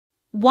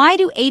Why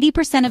do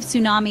 80% of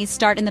tsunamis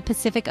start in the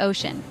Pacific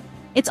Ocean?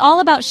 It's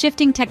all about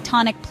shifting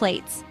tectonic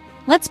plates.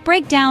 Let's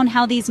break down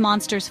how these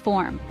monsters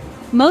form.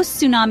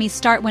 Most tsunamis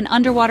start when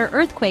underwater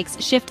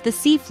earthquakes shift the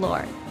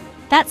seafloor.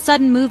 That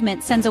sudden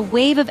movement sends a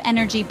wave of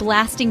energy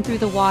blasting through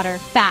the water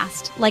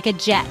fast, like a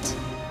jet.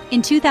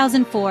 In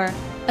 2004, a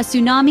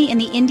tsunami in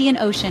the Indian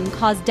Ocean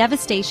caused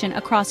devastation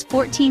across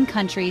 14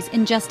 countries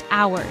in just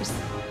hours.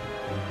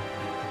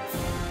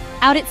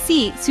 Out at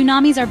sea,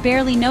 tsunamis are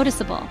barely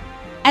noticeable.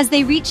 As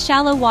they reach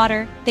shallow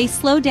water, they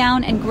slow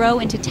down and grow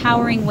into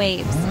towering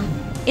waves.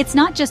 It's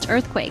not just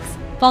earthquakes.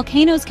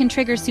 Volcanoes can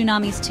trigger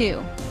tsunamis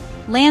too.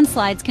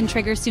 Landslides can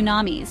trigger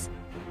tsunamis.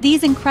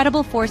 These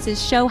incredible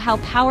forces show how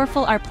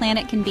powerful our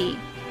planet can be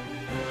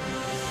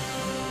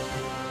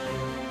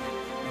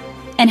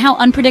and how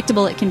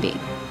unpredictable it can be.